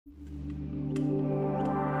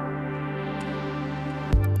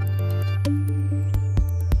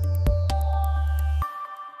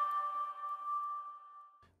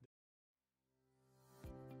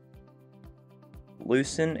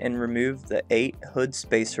Loosen and remove the 8 hood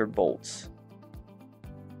spacer bolts.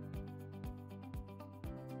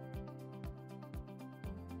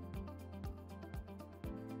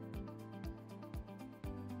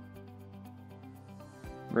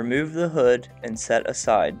 Remove the hood and set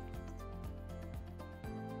aside.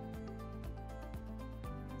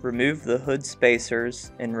 Remove the hood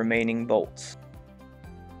spacers and remaining bolts.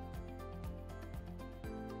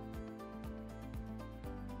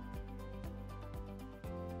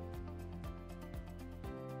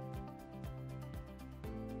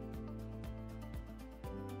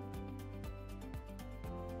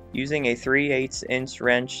 Using a 3/8 inch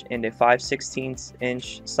wrench and a 5/16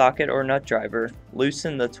 inch socket or nut driver,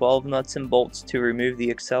 loosen the 12 nuts and bolts to remove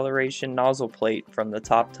the acceleration nozzle plate from the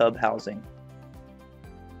top tub housing.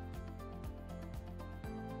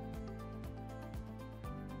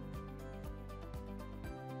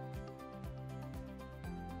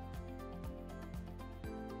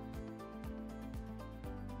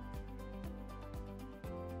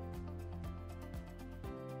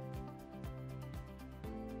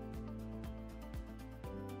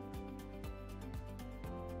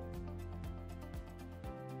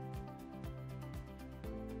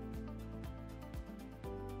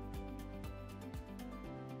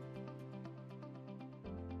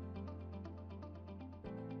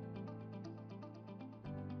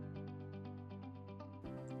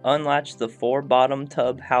 Unlatch the 4 bottom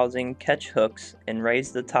tub housing catch hooks and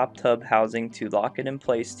raise the top tub housing to lock it in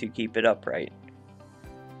place to keep it upright.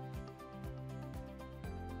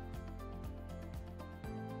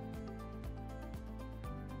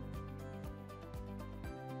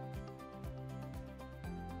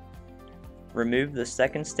 Remove the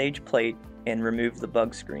second stage plate and remove the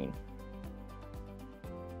bug screen.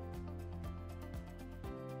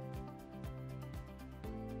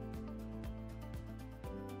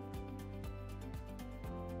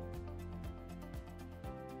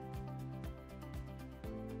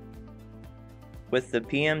 With the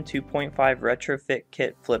PM2.5 retrofit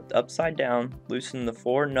kit flipped upside down, loosen the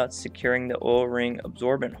 4 nuts securing the oil ring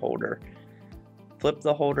absorbent holder. Flip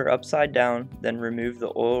the holder upside down, then remove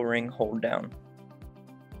the oil ring hold down.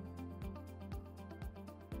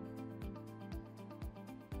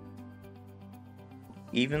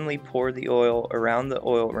 Evenly pour the oil around the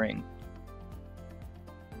oil ring.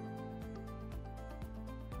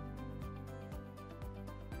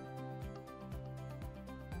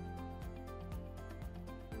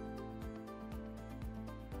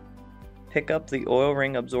 Pick up the oil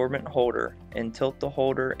ring absorbent holder and tilt the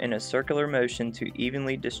holder in a circular motion to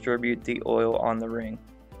evenly distribute the oil on the ring.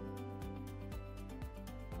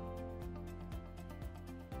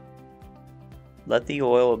 Let the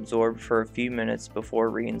oil absorb for a few minutes before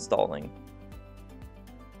reinstalling.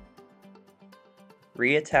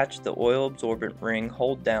 Reattach the oil absorbent ring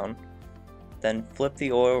hold down, then flip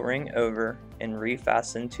the oil ring over and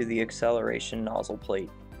refasten to the acceleration nozzle plate.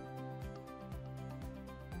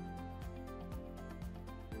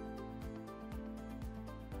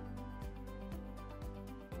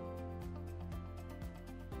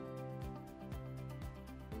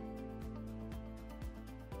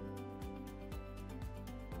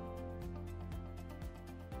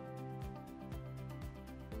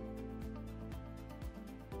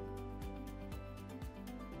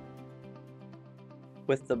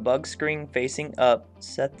 With the bug screen facing up,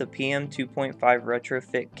 set the PM2.5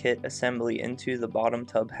 retrofit kit assembly into the bottom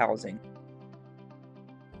tub housing.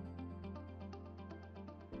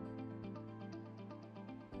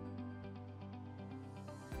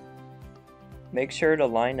 Make sure to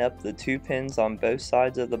line up the 2 pins on both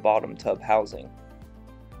sides of the bottom tub housing.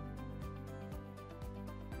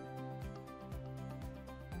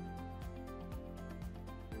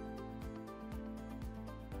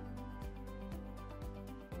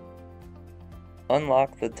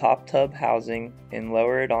 Unlock the top tub housing and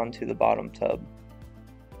lower it onto the bottom tub.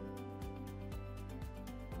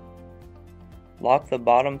 Lock the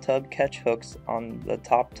bottom tub catch hooks on the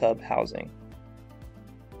top tub housing.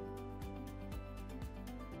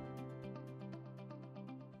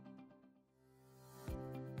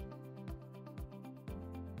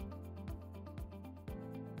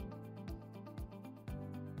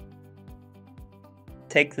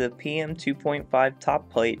 Take the PM2.5 top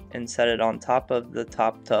plate and set it on top of the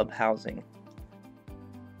top tub housing.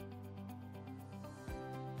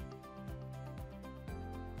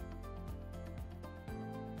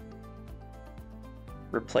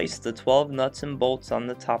 Replace the 12 nuts and bolts on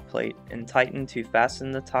the top plate and tighten to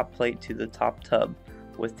fasten the top plate to the top tub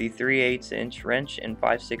with the 3/8 inch wrench and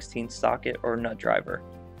 5/16 socket or nut driver.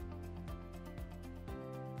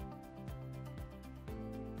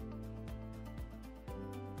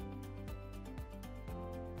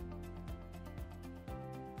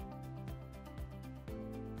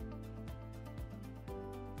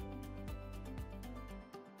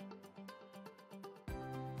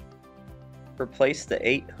 Replace the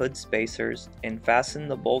 8 hood spacers and fasten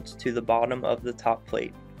the bolts to the bottom of the top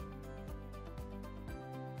plate.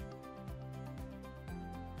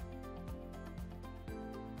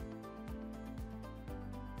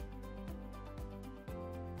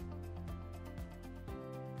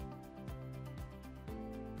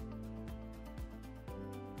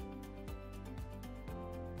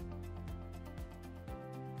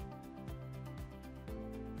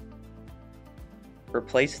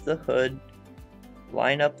 Replace the hood,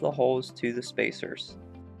 line up the holes to the spacers.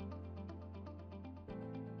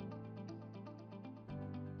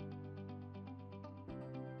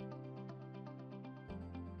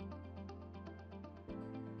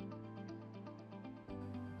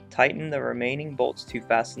 Tighten the remaining bolts to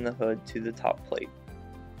fasten the hood to the top plate.